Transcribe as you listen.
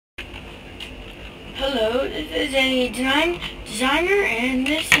Hello, this is a designer, and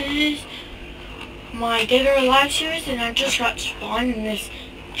this is my Dead or Alive series, and I just got spawned in this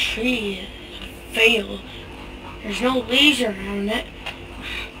tree. Fail. There's no leaves around it.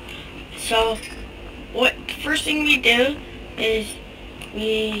 So, the first thing we do is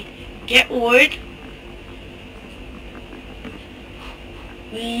we get wood.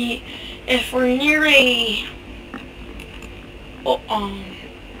 If we're near a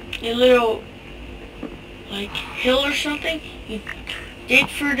little hill or something, you dig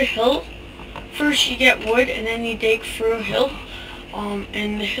through the hill. First you get wood and then you dig through a hill,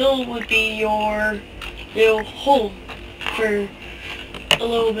 and the hill would be your little hole for a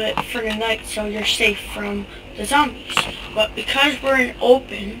little bit for the night, so you're safe from the zombies. But because we're in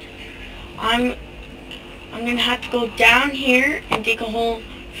open, I'm gonna have to go down here and dig a hole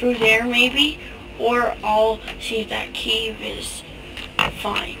through there maybe, or I'll see if that cave is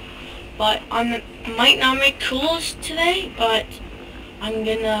fine. But I might not make tools today, but I'm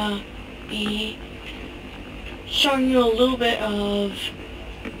gonna be showing you a little bit of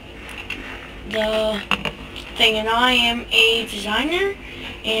the thing. And I am a designer,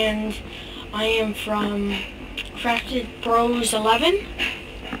 and I am from Crafted Bros 11.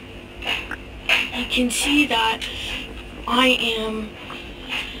 You can see that I am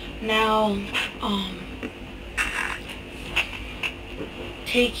now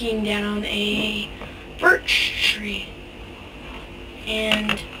taking down a birch tree,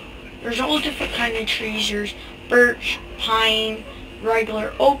 and there's all different kind of trees. There's birch, pine,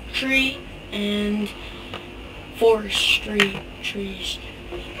 regular oak tree, and forestry trees.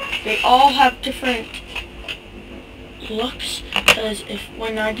 They all have different looks, because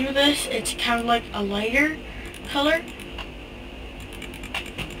when I do this, it's kind of like a lighter color,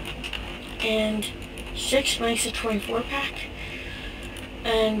 and 6 makes a 24 pack.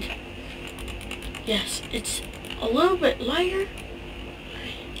 And yes, it's a little bit lighter.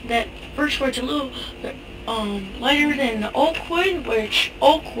 That birch wood's a little bit lighter than the oak wood, which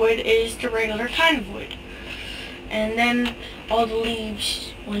oak wood is the regular kind of wood. And then all the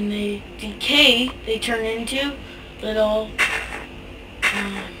leaves, when they decay, they turn into little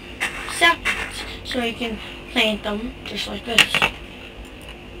saplings, so you can plant them just like this.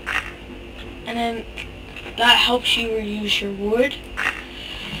 And then that helps you reuse your wood,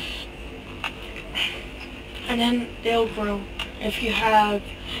 and then they'll grow. If you have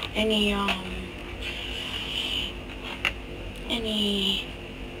any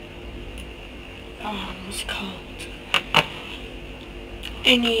what's it called?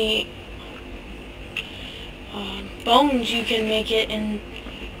 Any bones, you can make it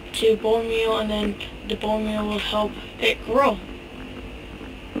into bone meal, and then the bone meal will help it grow.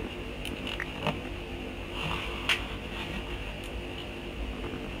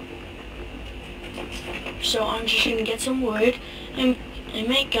 So I'm just gonna get some wood and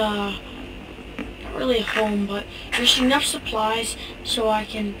make not really a home, but just enough supplies so I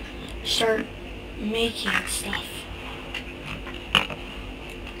can start making stuff.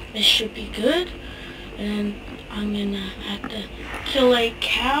 This should be good. And I'm gonna have to kill a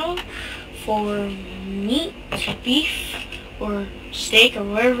cow for meat, beef, or steak, or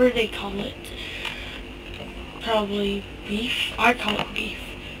whatever they call it. Probably beef. I call it beef,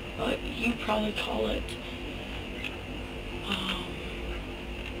 but you probably call it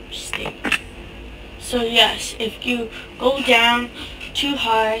steak. So yes, if you go down too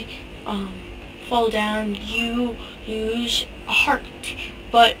high, fall down, you use a heart.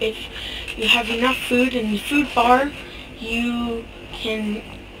 But if you have enough food in the food bar, you can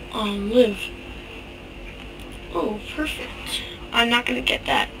live. Oh, perfect. I'm not gonna get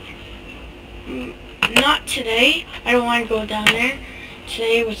that. Not today. I don't want to go down there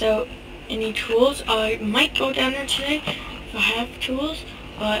today without any tools. I might go down there today if I have tools,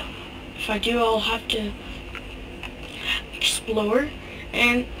 but if I do, I'll have to explore.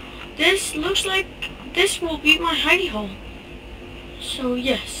 And this looks like this will be my hidey hole. So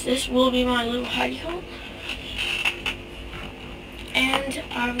yes, this will be my little hidey hole. And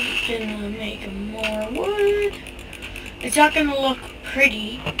I'm gonna make more wood. It's not gonna look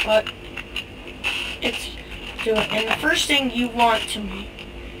pretty, but it's do it. And the first thing you want to make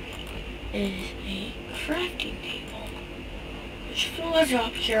is a crafting table, which fills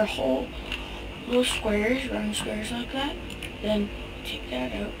up your whole little squares, round squares like that. Then take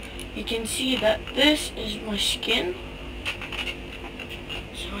that out. You can see that this is my skin.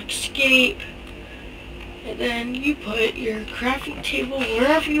 So escape, and then you put your crafting table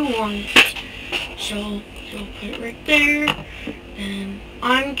wherever you want it. So you'll put it right there, and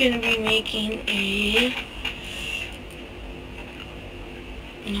I'm gonna be making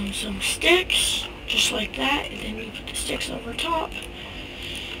some sticks just like that, and then you put the sticks over top.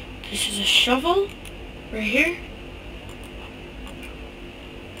 This is a shovel right here.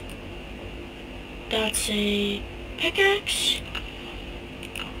 That's a pickaxe.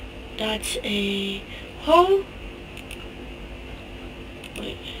 That's a hoe.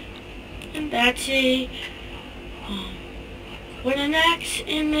 Wait. And that's a wooden axe,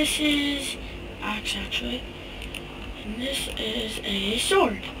 and this is axe actually. And this is a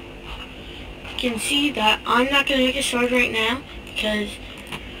sword. You can see that I'm not going to make a sword right now because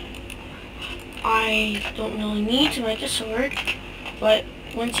I don't really need to make a sword, but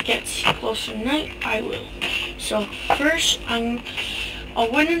once it gets closer to night, I will. So first, a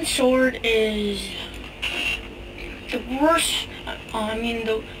wooden sword is the worst.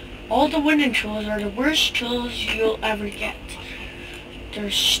 All the wooden tools are the worst tools you'll ever get.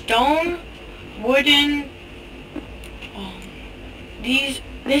 There's stone, wooden.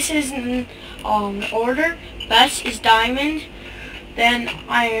 This is in order. Best is diamond, then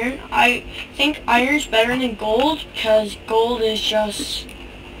iron. I think iron's better than gold because gold is just,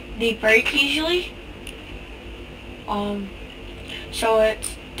 they break easily. So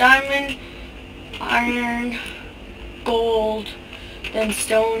it's diamond, iron, gold, then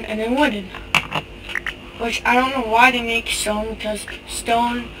stone, and then wooden. Which I don't know why they make stone, because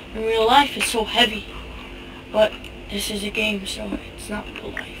stone in real life is so heavy. But this is a game, so it's not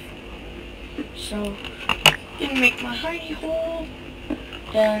real life. So I'm gonna make my hidey hole.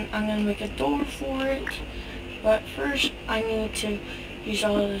 Then I'm gonna make a door for it. But first I need to use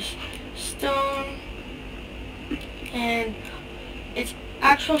all this stone. And it's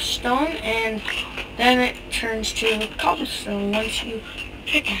actual stone, and then it turns to cobblestone once you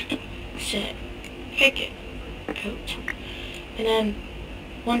pick it out. And then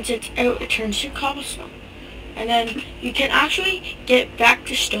once it's out, it turns to cobblestone. And then you can actually get back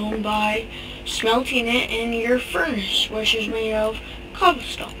to stone by smelting it in your furnace, which is made of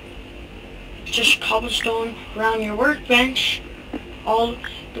cobblestone. Just cobblestone around your workbench, all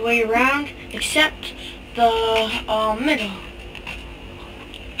the way around, except the middle.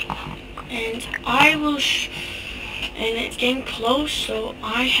 And I will, and it's getting close, so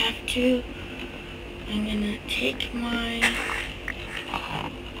I have to, I'm gonna take my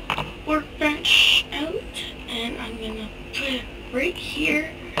workbench out, and I'm gonna put it right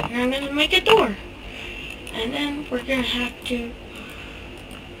here, and I'm gonna make a door. And then we're gonna have to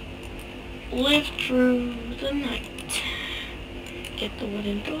live through the night. Get the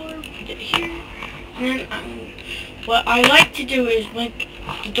wooden door, put it here, and then what I like to do is make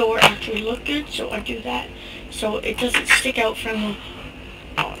the door actually look good, so I do that so it doesn't stick out from the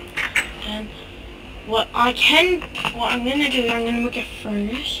bottom. And what I'm gonna do is I'm gonna make a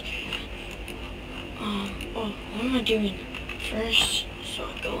furnace. What am I doing? First, so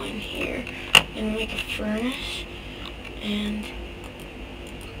I go in here and make a furnace, and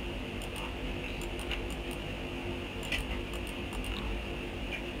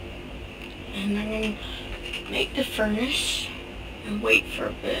I'm gonna make the furnace and wait for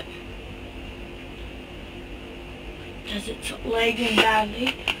a bit because it's lagging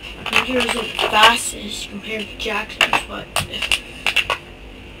badly. My computer isn't the fastest compared to Jackson's, but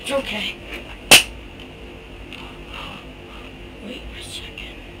it's okay.